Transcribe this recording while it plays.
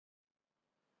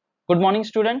Good morning,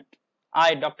 student.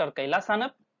 I, Dr. Kailasanap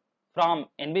from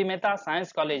NB Mehta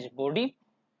Science College, Bodi,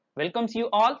 welcomes you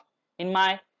all in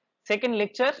my second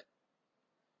lecture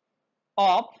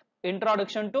of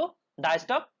Introduction to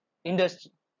Dyestuff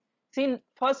Industry. See, in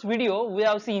first video, we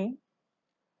have seen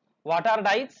what are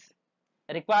dyes,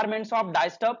 requirements of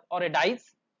dyestuff or a dyes,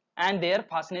 and their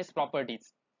fastness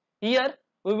properties. Here,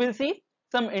 we will see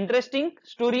some interesting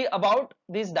story about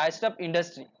this dyestuff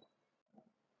industry.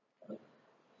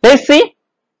 Let's see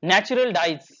natural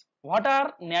dyes. What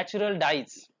are natural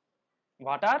dyes?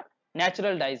 What are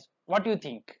natural dyes? What do you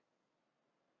think?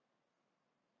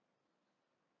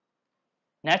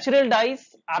 Natural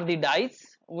dyes are the dyes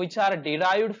which are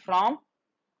derived from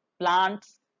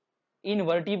plants,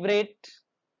 invertebrate,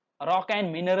 rock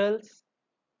and minerals.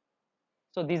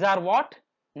 So these are what?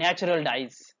 Natural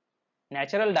dyes.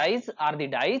 Natural dyes are the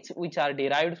dyes which are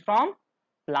derived from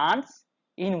plants,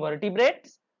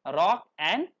 invertebrates, rock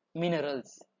and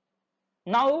minerals.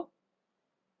 Now,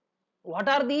 what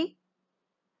are the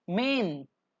main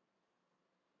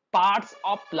parts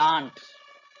of plant?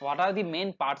 What are the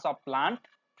main parts of plant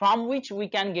from which we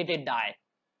can get a dye?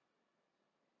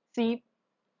 See,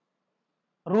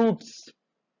 roots,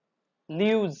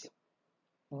 leaves,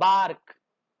 bark,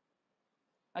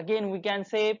 again we can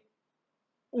say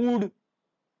wood,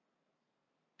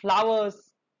 flowers.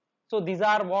 So these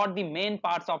are what the main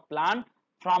parts of plant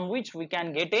from which we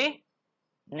can get a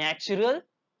natural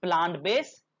plant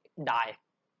based dye.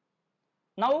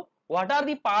 Now, what are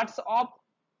the parts of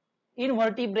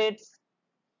invertebrates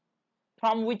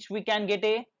from which we can get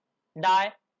a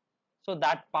dye? So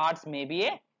that parts may be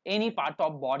a any part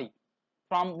of body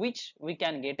from which we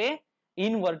can get a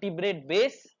invertebrate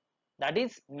base, that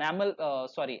is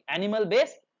animal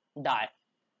based dye.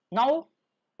 Now,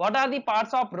 what are the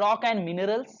parts of rock and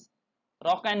minerals?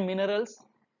 Rock and minerals,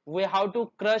 we have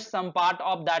to crush some part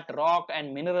of that rock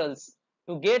and minerals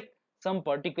to get some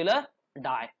particular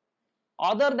dye.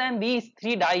 Other than these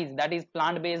three dyes, that is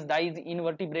plant based dyes,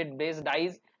 invertebrate based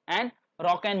dyes and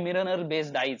rock and mineral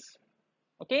based dyes,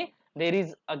 okay, there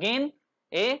is again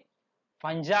a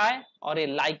fungi or a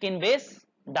lichen based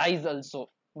dyes also,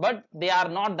 but they are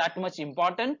not that much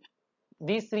important.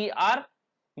 These three are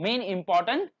main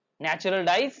important natural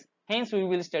dyes, hence we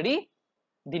will study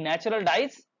the natural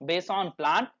dyes based on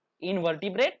plant,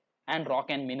 invertebrate and rock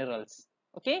and minerals.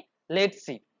 Okay, let's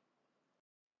see.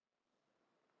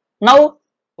 Now,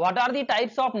 what are the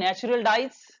types of natural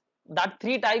dyes? That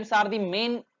three types are the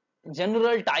main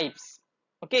general types,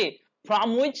 okay,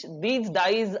 from which these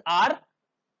dyes are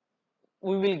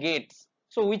we will get.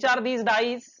 So which are these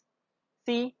dyes?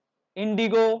 See,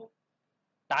 indigo,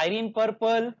 tyrine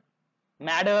purple,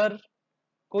 madder,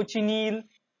 cochineal,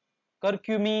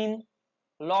 curcumin,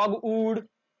 logwood,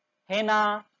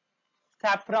 henna,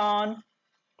 saffron,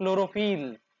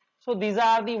 chlorophyll. So these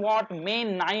are the what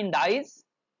main 9 dyes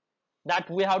that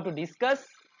we have to discuss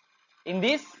in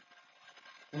this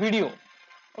video.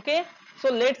 Okay,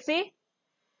 so let's see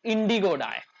indigo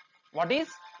dye. What is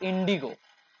indigo?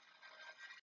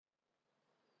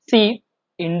 See,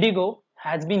 indigo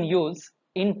has been used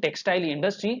in textile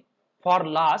industry for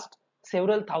last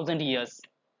several thousand years.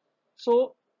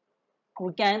 So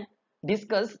we can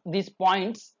discuss these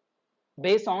points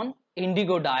based on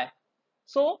indigo dye.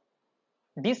 So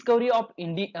discovery of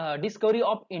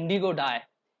indigo dye,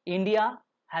 India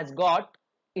has got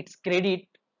its credit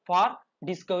for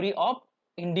discovery of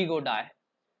indigo dye.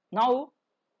 Now,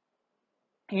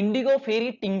 indigo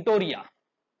fairy tinctoria,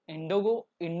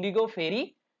 indigo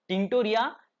fairy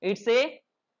tinctoria, it's a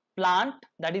plant,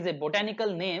 that is a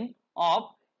botanical name of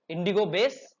indigo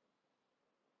based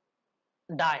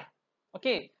dye.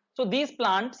 Okay, so this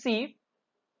plant, see,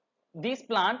 this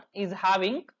plant is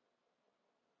having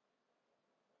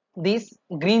these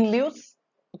green leaves.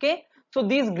 Okay, so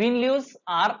these green leaves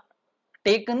are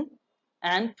taken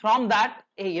and from that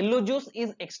a yellow juice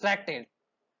is extracted.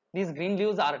 These green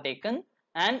leaves are taken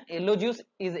and yellow juice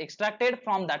is extracted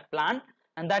from that plant,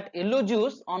 and that yellow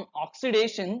juice on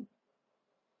oxidation,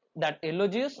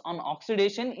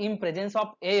 in presence of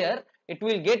air, it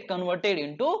will get converted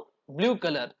into blue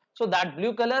color. So that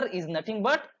blue color is nothing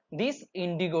but this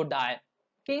indigo dye.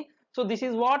 Okay, so this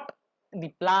is what the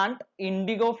plant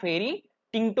indigo fairy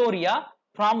tinctoria,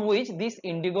 from which this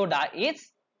indigo dye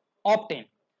is obtained.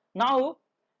 Now,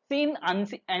 see, in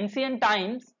ancient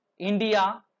times,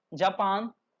 India,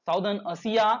 Japan, Southern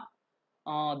Asia,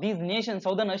 these nations,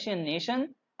 Southern Asian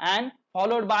nation, and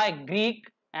followed by Greek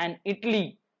and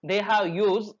Italy, they have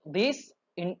used these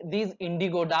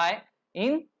indigo dye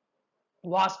in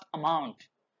vast amount.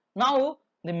 Now,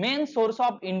 the main source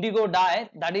of indigo dye,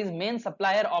 that is main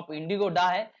supplier of indigo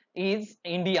dye, is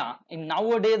India. In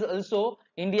nowadays also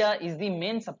India is the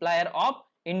main supplier of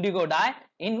indigo dye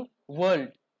in world.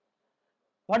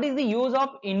 What is the use of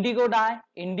indigo dye?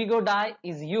 Indigo dye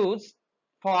is used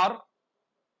for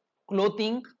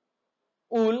clothing,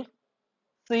 wool,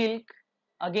 silk,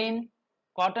 again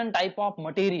cotton type of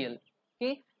material.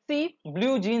 Okay, see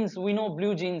blue jeans, we know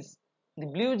blue jeans. The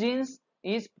blue jeans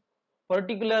is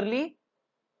particularly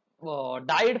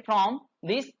dyed from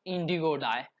this indigo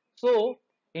dye. So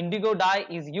indigo dye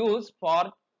is used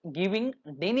for giving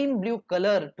denim blue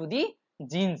color to the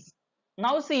jeans.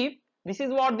 Now see, this is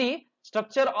what the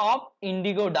structure of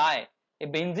indigo dye. A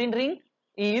benzene ring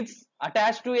is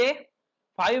attached to a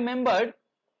 5-membered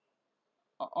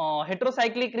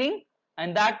heterocyclic ring,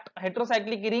 and that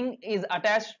heterocyclic ring is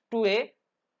attached to a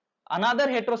another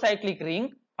heterocyclic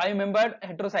ring, 5-membered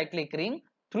heterocyclic ring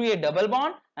through a double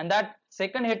bond, and that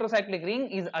second heterocyclic ring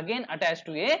is again attached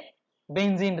to a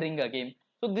benzene ring again.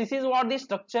 So this is what the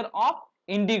structure of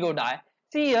indigo dye.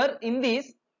 See here in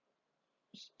this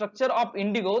structure of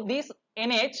indigo, this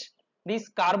NH, this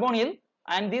carbonyl,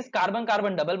 and this carbon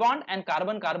carbon double bond and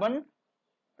carbon carbon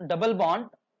double bond,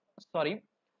 sorry,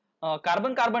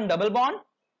 carbon carbon double bond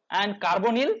and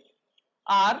carbonyl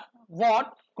are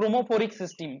what? Chromophoric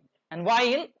system, and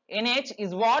while NH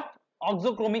is what?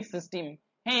 Oxochromic system.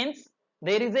 Hence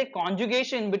there is a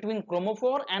conjugation between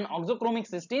chromophore and oxochromic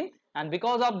system, and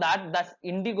because of that the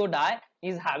indigo dye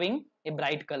is having a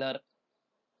bright color.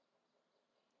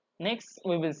 Next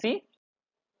we will see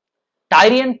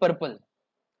Tyrian purple.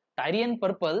 Tyrian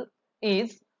purple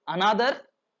is another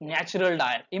natural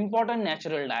dye, important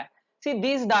natural dye. See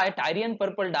this dye, Tyrian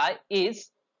purple dye,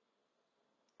 is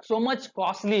so much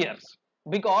costlier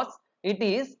because it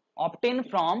is obtained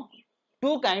from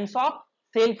two kinds of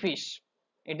shellfish.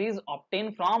 It is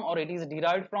obtained from, or it is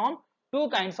derived from, two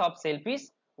kinds of shellfish.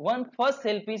 One first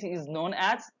shellfish is known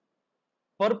as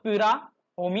Purpura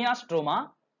homeostroma,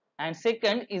 and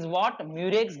second is what?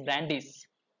 Murex brandis.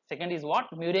 Second is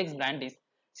what? Murex brandis.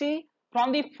 See,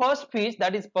 from the first fish,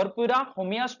 that is Purpura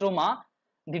homeostroma,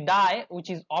 the dye which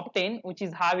is obtained, which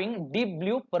is having deep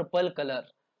blue purple color,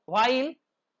 while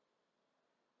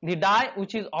the dye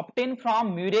which is obtained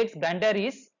from Murex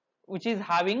brandaris, which is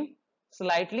having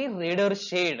slightly redder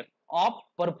shade of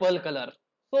purple color.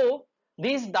 So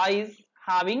this dye is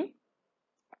having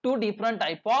two different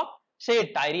type of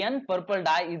shade. Tyrian purple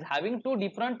dye is having two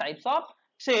different types of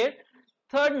shade.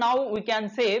 Third, now we can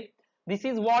say this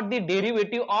is what the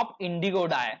derivative of indigo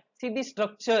dye. See the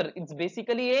structure, it's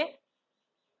basically a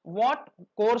what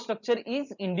core structure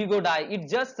is indigo dye. It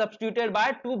just substituted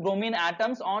by two bromine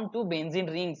atoms on two benzene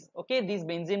rings. Okay, this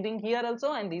benzene ring here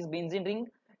also and this benzene ring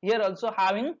here also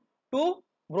having two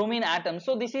bromine atoms.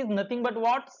 So this is nothing but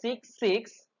what? 6,6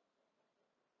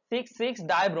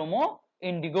 dibromo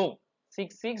indigo.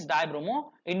 6,6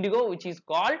 dibromo indigo, which is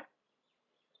called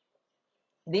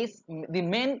this, the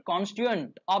main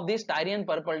constituent of this Tyrian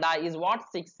purple dye is what?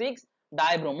 6,6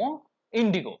 dibromo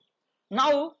indigo.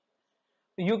 Now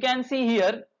you can see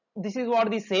here, this is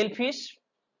what the sailfish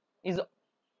is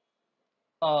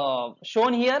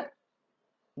shown here.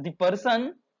 The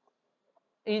person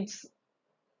is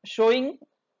showing,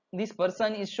 this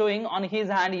person is showing on his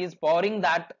hand, he is pouring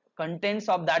that contents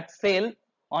of that sail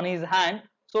on his hand,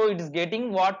 so it is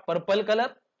getting what? Purple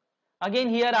color. Again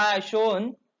here I have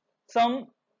shown some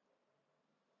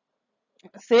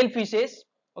sailfishes.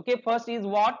 Okay, first is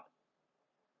what?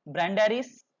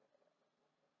 Brandaris.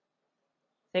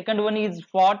 Second one is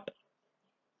what?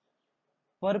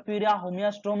 Purpura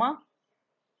homeostroma.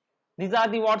 These are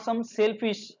the what? Some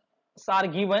sailfish are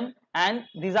given, and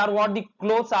these are what? The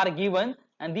clothes are given,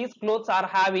 and these clothes are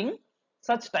having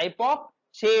such type of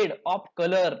shade of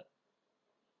color.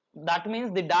 That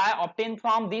means the dye obtained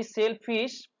from this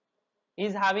sailfish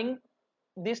is having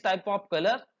this type of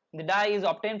color. The dye is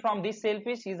obtained from this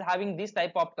sailfish is having this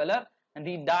type of color, and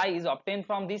the dye is obtained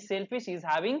from this sailfish is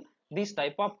having this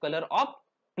type of color of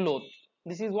cloth.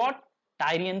 This is what?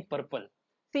 Tyrian purple.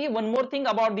 See, one more thing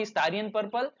about this Tyrian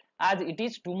purple, as it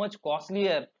is too much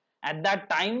costlier. At that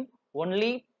time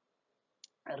only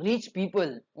rich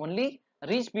people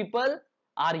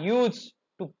are used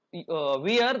to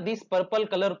wear this purple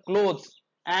color clothes,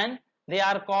 and they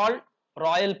are called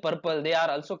royal purple. They are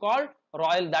also called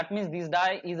royal. That means this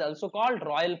dye is also called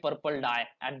royal purple dye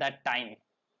at that time.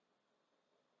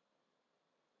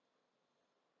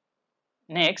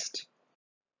 Next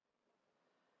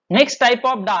type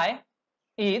of dye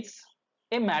is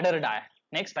a madder dye.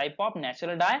 Next type of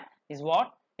natural dye is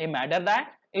what? A madder dye.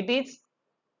 It is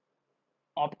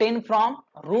obtained from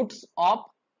roots of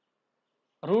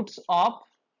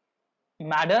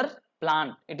madder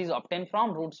plant. It is obtained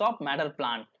from roots of madder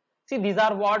plant. See, these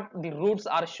are what the roots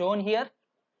are shown here.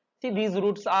 See, these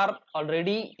roots are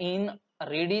already in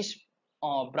reddish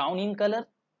brown in color,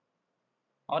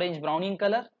 orange brown in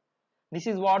color. This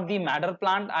is what the madder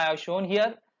plant I have shown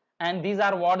here, and these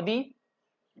are what the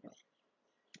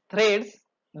threads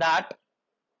that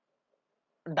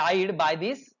dyed by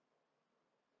this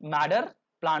madder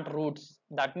plant roots.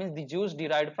 That means the juice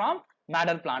derived from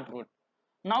madder plant root.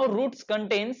 Now roots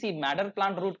contain, see, madder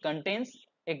plant root contains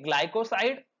a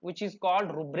glycoside which is called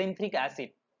rubranthric acid.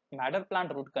 Madder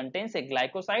plant root contains a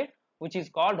glycoside which is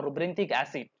called rubranthric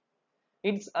acid.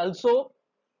 It's also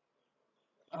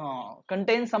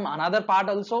contains some another part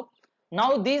also.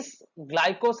 Now this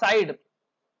glycoside,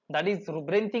 that is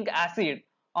rubranthric acid,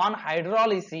 on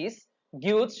hydrolysis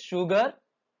gives sugar,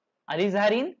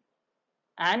 alizarin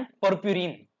and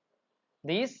purpurine.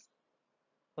 This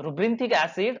rubranthric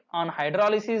acid on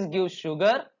hydrolysis gives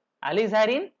sugar,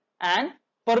 alizarin and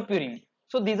purpurine.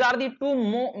 So these are the two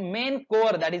main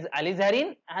core, that is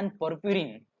alizarin and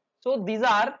purpurine. So these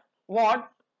are what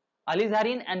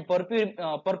alizarin and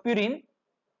purpurine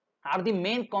are the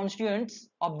main constituents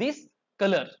of this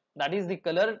color. That is the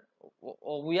color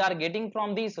we are getting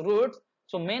from these roots.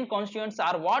 So main constituents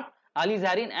are what?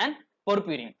 Alizarin and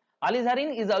purpurine.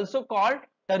 Alizarin is also called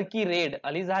turkey red.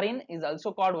 Alizarin is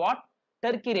also called what?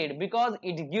 Turkey red, because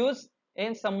it gives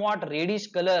a somewhat reddish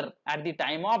color at the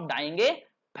time of dyeing a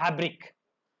fabric.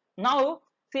 Now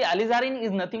see, alizarin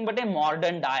is nothing but a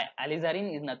modern dye.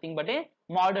 Alizarin is nothing but a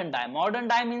modern dye. Modern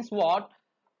dye means what?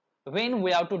 When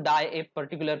we have to dye a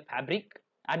particular fabric,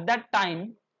 at that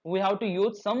time we have to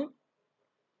use some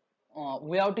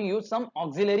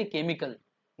auxiliary chemical.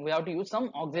 We have to use some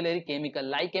auxiliary chemical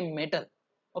like a metal.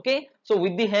 Okay, so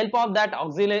with the help of that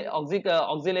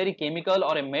auxiliary chemical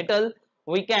or a metal,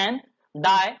 we can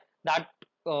dye that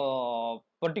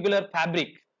particular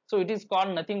fabric. So it is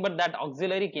called nothing but that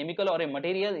auxiliary chemical or a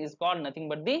material is called nothing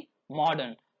but the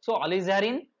modern. So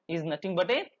alizarin is nothing but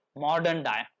a modern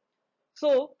dye.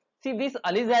 So see, this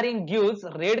alizarin gives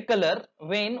red color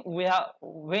when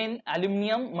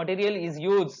aluminum material is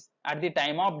used at the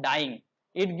time of dyeing.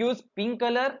 It gives pink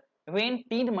color when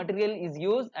tin material is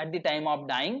used at the time of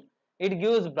dyeing. It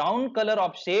gives brown color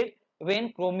of shade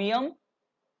when chromium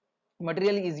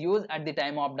material is used at the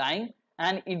time of dyeing,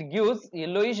 and it gives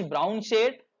yellowish brown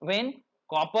shade when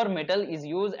copper metal is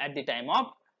used at the time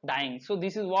of dyeing. So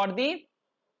this is what the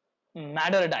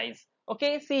madder dyes.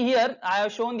 Okay, see here I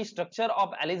have shown the structure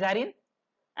of alizarin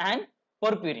and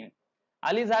purpurine.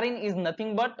 Alizarin is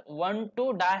nothing but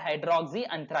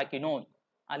 1,2-dihydroxyanthraquinone.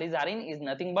 Alizarin is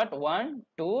nothing but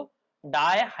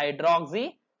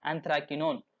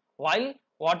 1,2-dihydroxyanthraquinone. While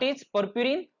what is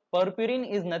purpurine? Purpurine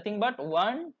is nothing but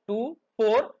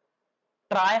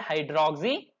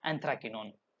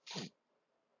 1,2,4-trihydroxyanthraquinone.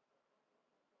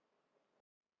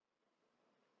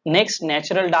 Next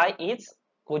natural dye is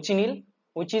cochineal,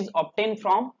 which is obtained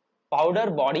from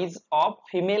powder bodies of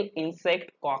female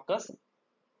insect coccus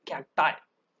cacti.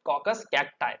 Coccus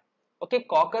cacti. Okay,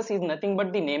 coccus is nothing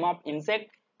but the name of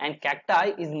insect, and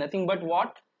cacti is nothing but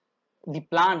what? The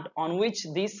plant on which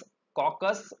this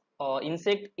coccus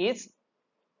insect is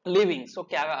living. So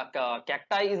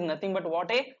cacti is nothing but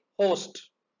what? A host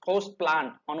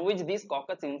plant on which this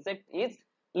coccus insect is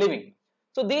living.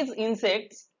 So these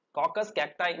insects, coccus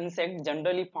cacti insect,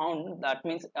 generally found, that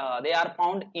means they are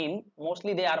found in,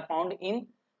 mostly they are found in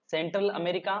Central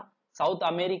America, South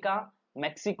America,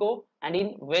 Mexico and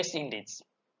in West Indies.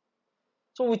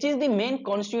 So which is the main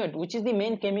constituent, which is the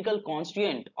main chemical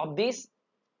constituent of this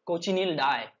cochineal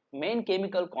dye? Main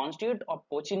chemical constituent of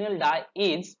cochineal dye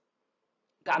is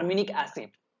carminic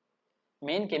acid.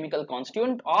 Main chemical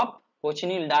constituent of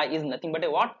cochineal dye is nothing but a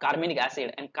what? Carminic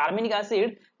acid. And carminic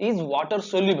acid is water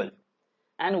soluble,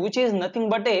 and which is nothing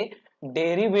but a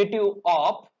derivative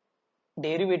of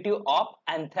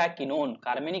anthraquinone.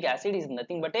 Carminic acid is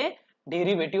nothing but a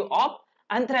derivative of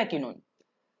anthraquinone.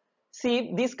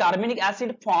 See, this carminic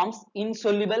acid forms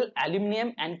insoluble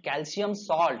aluminum and calcium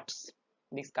salts.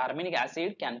 This carminic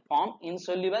acid can form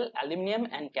insoluble aluminum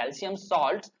and calcium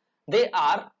salts. They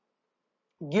are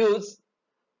gives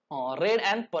red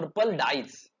and purple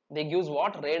dyes. They gives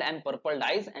what? Red and purple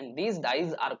dyes, and these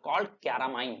dyes are called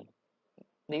caramine.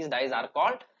 These dyes are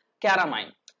called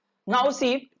caramine. Now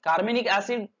see, carminic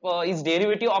acid is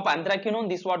derivative of anthraquinone.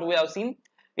 This is what we have seen.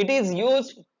 It is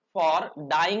used for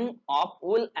dyeing of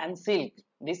wool and silk.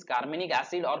 This carminic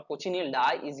acid or cochineal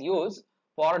dye is used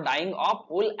for dyeing of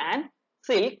wool and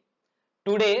silk.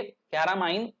 Today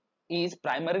caramine is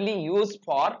primarily used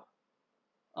for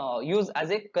use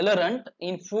as a colorant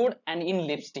in food and in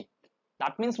lipstick.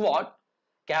 That means what?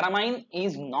 Caramine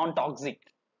is non-toxic.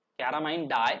 Caramine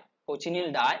dye,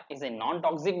 Cochineal dye is a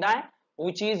non-toxic dye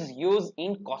which is used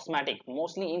in cosmetic,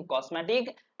 mostly in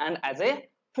cosmetic and as a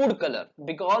food color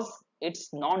because it's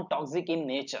non-toxic in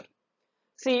nature.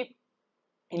 See,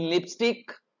 in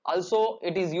lipstick also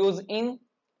it is used in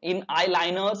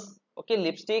eyeliners, okay,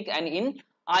 lipstick and in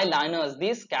eyeliners.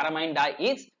 This caramine dye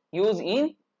is used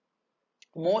in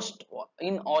most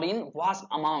in vast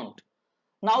amount.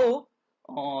 Now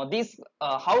this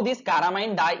how this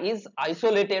caramine dye is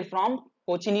isolated from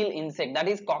cochineal insect, that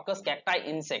is coccus cacti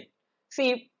insect.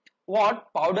 See what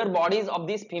powder bodies of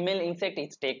this female insect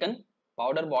is taken,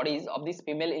 powder bodies of this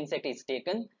female insect is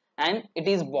taken and it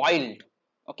is boiled,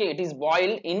 okay, it is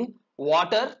boiled in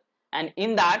water and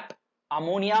in that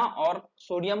ammonia or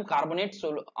sodium carbonate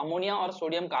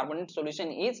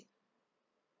solution is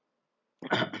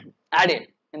added.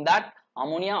 In that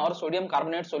ammonia or sodium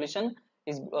carbonate solution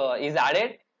is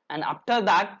added and after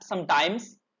that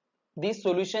sometimes this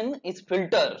solution is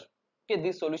filtered, okay,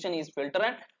 this solution is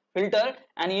filtered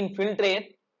and in filtrate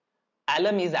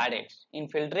alum is added, in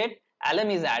filtrate alum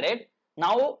is added.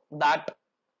 Now that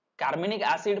carminic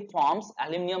acid forms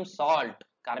aluminum salt,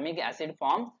 carminic acid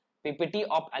forms ppt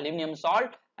of aluminum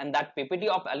salt and that ppt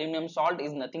of aluminum salt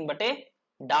is nothing but a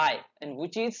dye and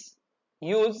which is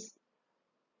used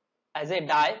as a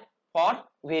dye for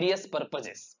various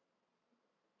purposes.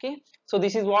 Okay, so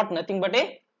this is what nothing but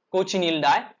a cochineal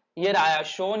dye. Here I have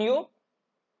shown you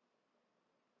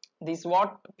this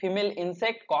what female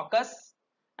insect coccus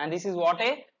and this is what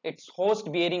a its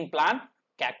host bearing plant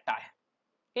cacti.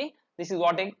 Okay, this is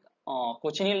what a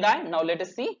cochineal dye. Now let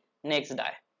us see next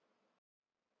dye.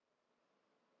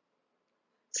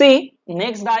 See,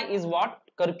 next dye is what?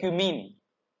 Curcumin.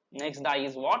 Next dye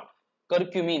is what?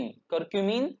 Curcumin.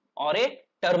 Curcumin or a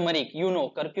turmeric. You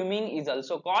know, curcumin is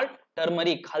also called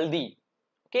turmeric, haldi.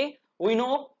 Okay, we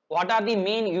know what are the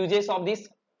main uses of this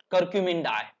curcumin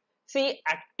dye. See,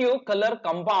 active color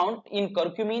compound in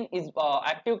curcumin is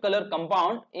active color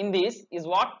compound in this is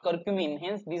what? Curcumin.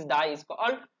 Hence, this dye is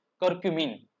called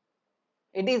curcumin.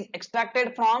 It is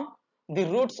extracted from the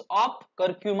roots of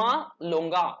Curcuma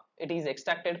longa. It is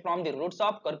extracted from the roots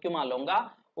of Curcuma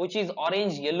longa, which is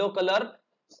orange yellow color,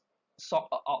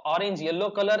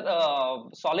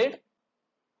 solid.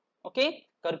 Okay,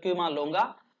 Curcuma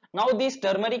longa. Now this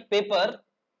turmeric paper,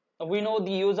 we know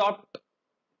the use of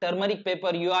turmeric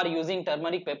paper. You are using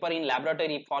turmeric paper in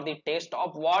laboratory for the test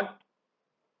of what?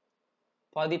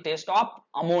 For the test of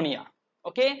ammonia.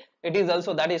 Okay, it is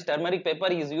also, that is turmeric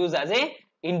paper is used as a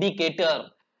indicator.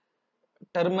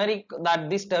 Turmeric,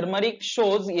 that this turmeric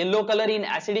shows yellow color in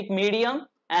acidic medium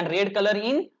and red color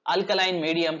in alkaline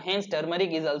medium. Hence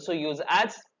turmeric is also used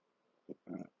as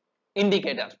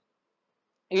indicator.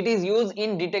 It is used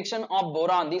in detection of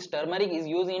boron. This turmeric is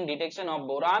used in detection of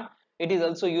boron. It is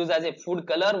also used as a food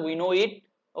color. We know it.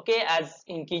 Okay, as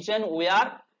in kitchen we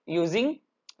are using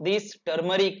this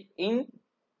turmeric in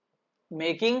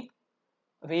making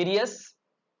various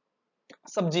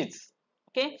subjis.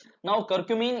 Okay, now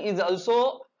curcumin is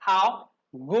also have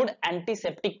good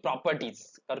antiseptic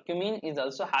properties. Curcumin is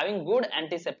also having good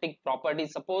antiseptic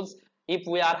properties. Suppose if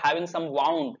we are having some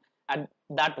wound, at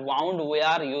that wound we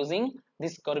are using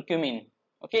this curcumin,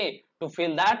 okay, to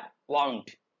fill that wound.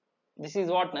 This is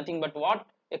what, nothing but what?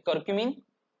 A curcumin.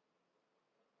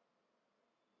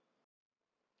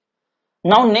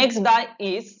 Now next dye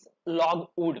is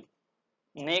logwood.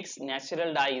 Next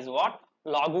natural dye is what?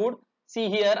 Logwood. See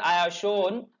here I have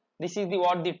shown, this is the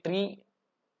what? The tree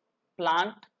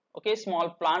plant, okay, small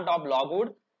plant of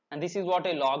logwood, and this is what?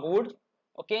 A logwood.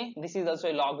 Okay, this is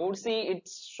also a logwood. See,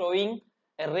 it's showing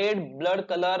a red blood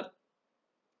color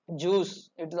juice.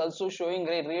 It is also showing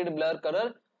a red blood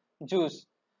color juice.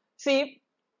 See,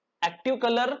 active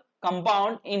color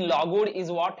compound in logwood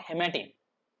is what? Hematine.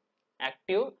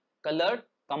 Active colored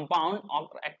compound or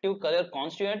active color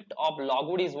constituent of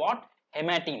logwood is what?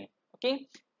 Hematine. Okay,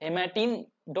 hematine,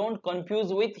 don't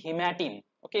confuse with hematine,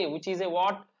 okay, which is a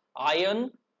what? Iron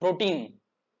protein,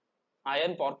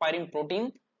 iron porphyrin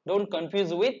protein. Don't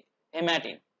confuse with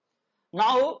hematine.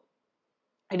 Now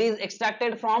it is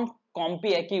extracted from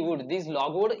Kompiaki wood. This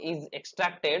logwood is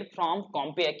extracted from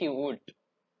Kompiaki wood.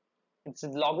 It's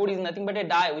logwood is nothing but a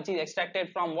dye which is extracted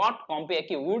from what?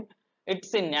 Kompiaki wood.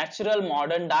 It's a natural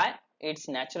modern dye. It's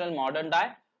natural modern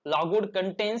dye. Logwood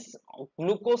contains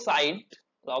glucoside.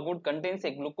 Logwood contains a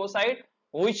glucoside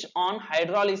which on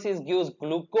hydrolysis gives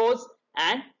glucose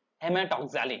and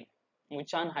hematoxylin.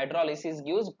 Which on hydrolysis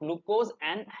gives glucose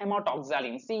and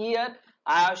hematoxylin. See here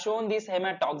I have shown this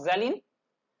hematoxylin.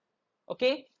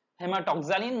 Okay,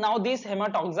 hematoxylin. Now this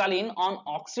hematoxylin on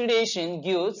oxidation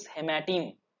gives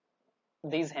hematine.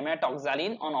 This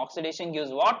hematoxylin on oxidation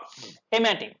gives what?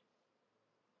 Hematine.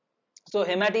 So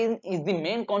hematine is the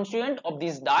main constituent of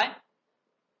this dye.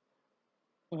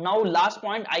 Now last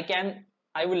point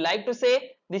I will like to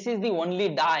say, this is the only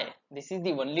dye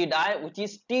which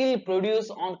is still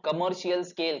produced on commercial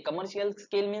scale. Commercial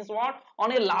scale means what?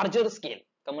 On a larger scale.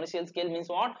 Commercial scale means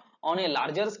what? On a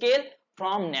larger scale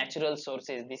from natural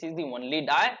sources. This is the only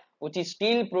dye which is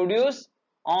still produced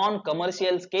on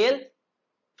commercial scale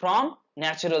from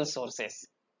natural sources.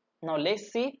 Now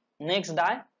let's see next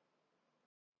dye.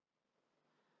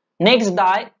 Next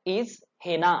dye is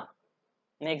henna.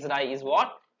 Next dye is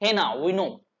what? Henna. We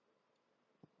know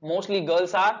mostly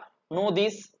girls are know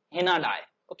this henna dye,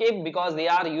 okay, because they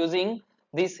are using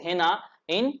this henna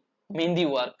in mehndi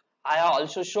work. I have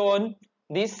also shown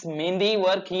this mehndi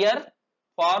work here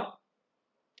for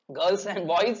girls and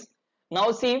boys.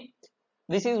 Now see,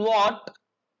 this is what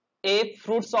a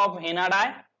fruits of henna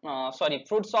dye,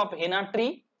 fruits of henna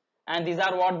tree, and these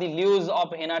are what the leaves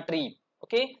of henna tree.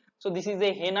 Okay, so this is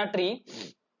a henna tree.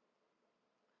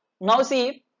 Now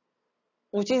see,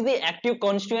 which is the active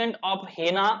constituent of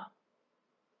henna?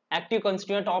 Active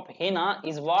constituent of henna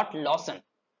is what? Lawson.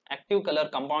 Active color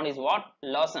compound is what?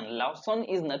 Lawson. Lawson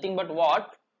is nothing but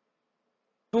what?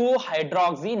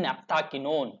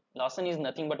 2-hydroxynaphthaquinone. Lawson is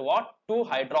nothing but what?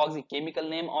 2-hydroxy. Chemical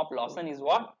name of Lawson is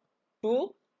what?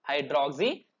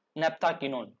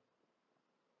 2-hydroxynaphthaquinone.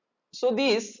 So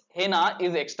this henna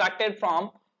is extracted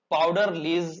from powder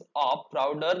leaves of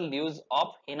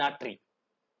henna tree.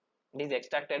 It is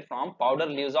extracted from powder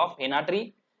leaves of henna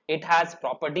tree. It has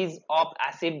properties of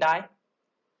acid dye.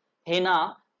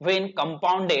 Henna when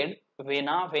compounded or when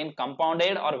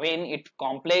it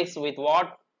complex with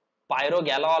what?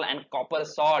 Pyrogallol and copper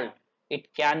salt,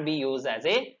 it can be used as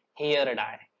a hair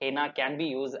dye. Henna can be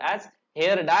used as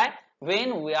hair dye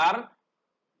when we are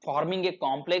forming a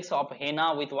complex of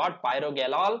henna with what?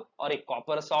 Pyrogallol or a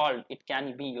copper salt, it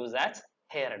can be used as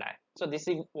hair dye. So this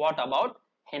is what about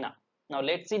henna. Now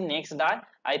let's see next dye.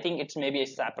 I think it's maybe a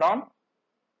saffron.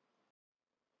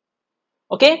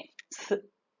 Okay,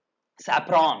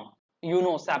 saffron. You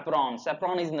know saffron.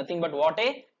 Saffron is nothing but what?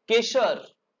 A kesher.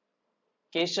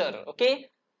 Kesher. Okay.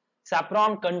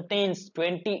 Saffron contains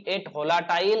 28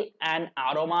 volatile and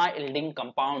aroma yielding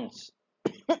compounds.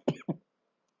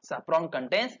 Saffron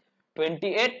contains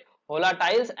 28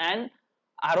 volatiles and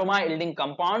aroma yielding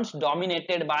compounds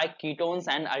dominated by ketones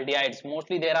and aldehydes.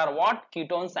 Mostly there are what?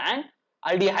 Ketones and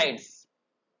aldehydes.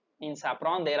 In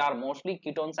saffron there are mostly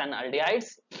ketones and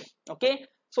aldehydes. Okay,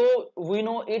 so we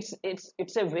know it's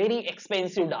a very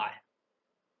expensive dye.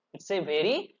 It's a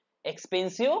very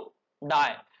expensive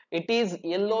dye. It is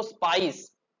yellow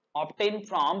spice obtained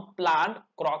from plant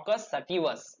Crocus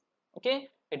sativus. Okay,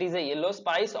 it is a yellow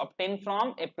spice obtained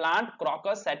from a plant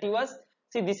Crocus sativus.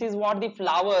 See, this is what the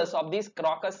flowers of this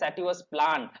Crocus sativus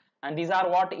plant, and these are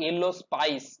what? Yellow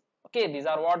spice. Okay, these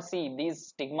are what? See, these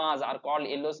stigmas are called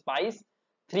yellow spice.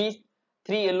 Three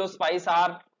yellow spice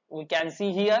are, we can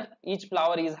see here, each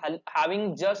flower is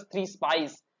having just 3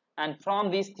 spice, and from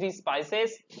these 3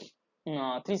 spices,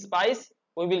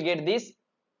 we will get this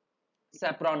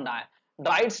saffron dye.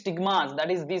 Dried stigmas, that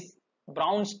is this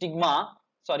brown stigma,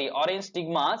 orange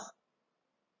stigmas,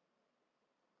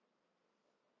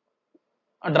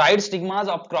 dried stigmas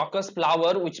of crocus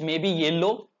flower, which may be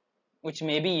yellow,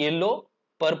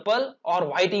 purple or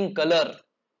white in color,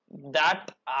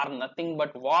 that are nothing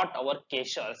but what? Our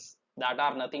keshers. That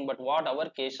are nothing but what? Our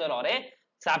kesher or a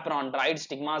saffron, dried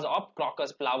stigmas of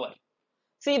crocus flower.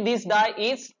 See, this dye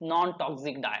is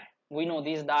non-toxic dye. We know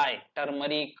this dye,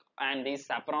 turmeric and this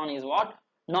saffron is what?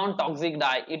 Non-toxic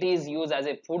dye. It is used as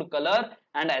a food color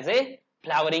and as a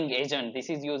flowering agent. This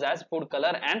is used as food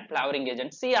color and flowering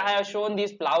agent. See, I have shown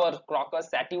this flower Crocus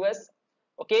sativus.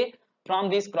 Okay, from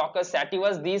this Crocus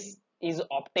sativus, this is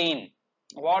obtained.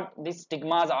 What? These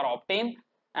stigmas are obtained,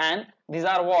 and these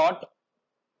are what?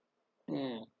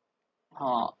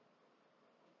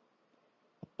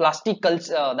 Plastic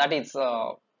culture, that is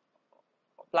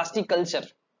plastic culture.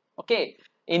 Okay,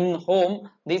 in home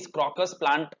this crocus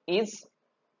plant is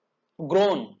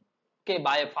grown, okay,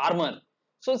 by a farmer.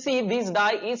 So see, this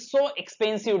dye is so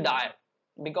expensive dye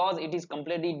because it is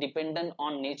completely dependent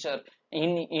on nature.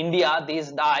 In India,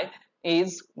 this dye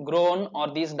is grown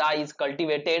or this dye is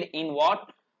cultivated in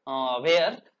what?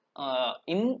 Where?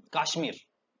 In Kashmir.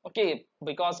 Okay,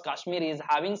 because Kashmir is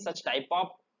having such type of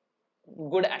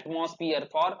good atmosphere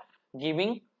for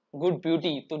giving good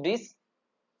beauty to this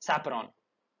saffron.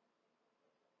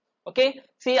 Okay,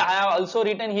 see, I have also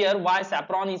written here why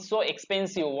saffron is so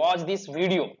expensive. Watch this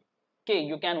video. Okay,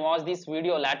 you can watch this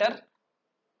video later.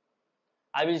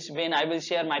 When I will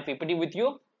share my PPT with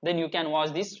you, then you can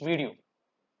watch this video.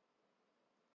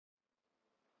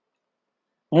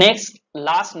 Next,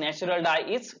 last natural dye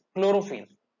is chlorophyll.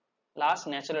 Last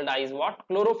natural dye is what?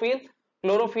 Chlorophyll.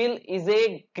 Chlorophyll is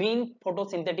a green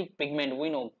photosynthetic pigment. We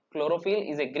know chlorophyll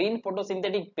is a green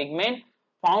photosynthetic pigment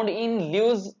found in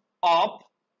leaves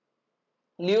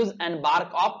and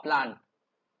bark of plant.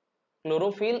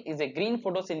 Chlorophyll is a green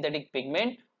photosynthetic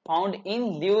pigment found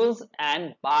in leaves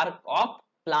and bark of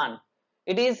plant.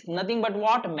 It is nothing but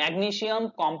what?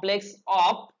 Magnesium complex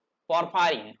of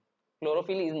porphyrin.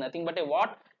 Chlorophyll is nothing but a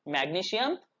what?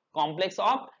 Magnesium complex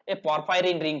of a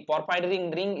porphyrin ring.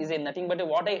 Porphyrin ring is a nothing but a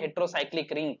what? A heterocyclic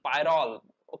ring. Pyrrole.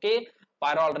 Okay,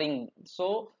 pyrrole ring.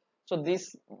 So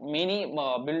this mini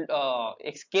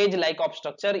cage like of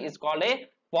structure is called a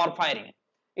porphyrin.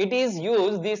 It is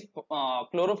used, this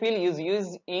chlorophyll is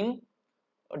used in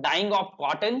dyeing of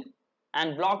cotton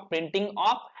and block printing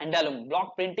of handloom.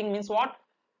 Block printing means what?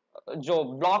 जो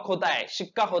block होता है,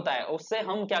 सिक्का होता है, उससे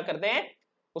हम क्या करते हैं,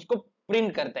 उसको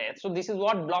प्रिंट करते हैं. So this is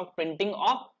what block printing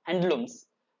of handlooms.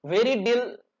 Very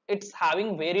dull, it's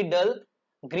having very dull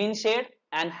green shade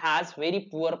and has very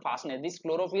poor fastness. This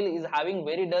chlorophyll is having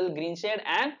very dull green shade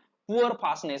and poor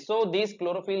fastness. So this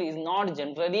chlorophyll is not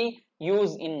generally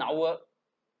used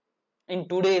in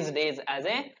today's days as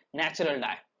a natural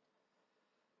dye.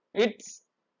 It's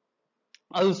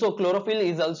also, chlorophyll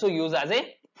is also used as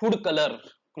a food color.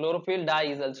 Chlorophyll dye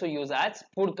is also used as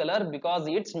food color because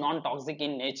it's non-toxic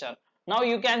in nature. Now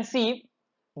you can see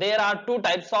there are two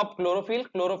types of chlorophyll,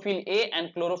 chlorophyll A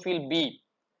and chlorophyll B.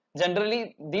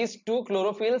 Generally these two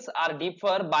chlorophylls are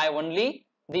differ by only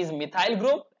this methyl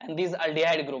group and this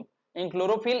aldehyde group. In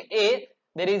chlorophyll A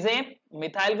there is a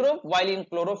methyl group, while in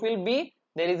chlorophyll B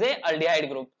there is a aldehyde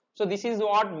group. So this is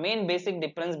what main basic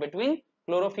difference between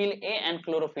chlorophyll A and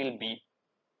chlorophyll B.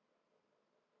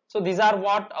 So these are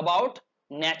what about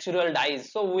natural dyes.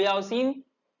 So we have seen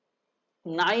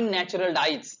 9 natural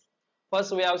dyes.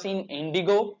 First we have seen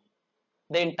indigo,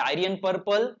 then Tyrian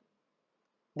purple,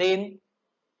 then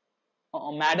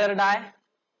Maddar dye,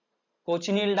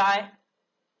 Cochineal dye,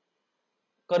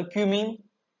 curcumin,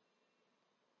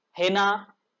 henna.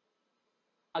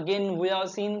 Again we have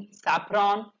seen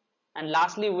saffron, and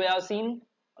lastly we have seen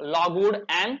logwood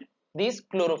and this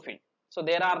chlorophyll. So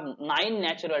there are 9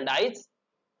 natural dyes.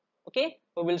 Okay,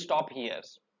 we will stop here.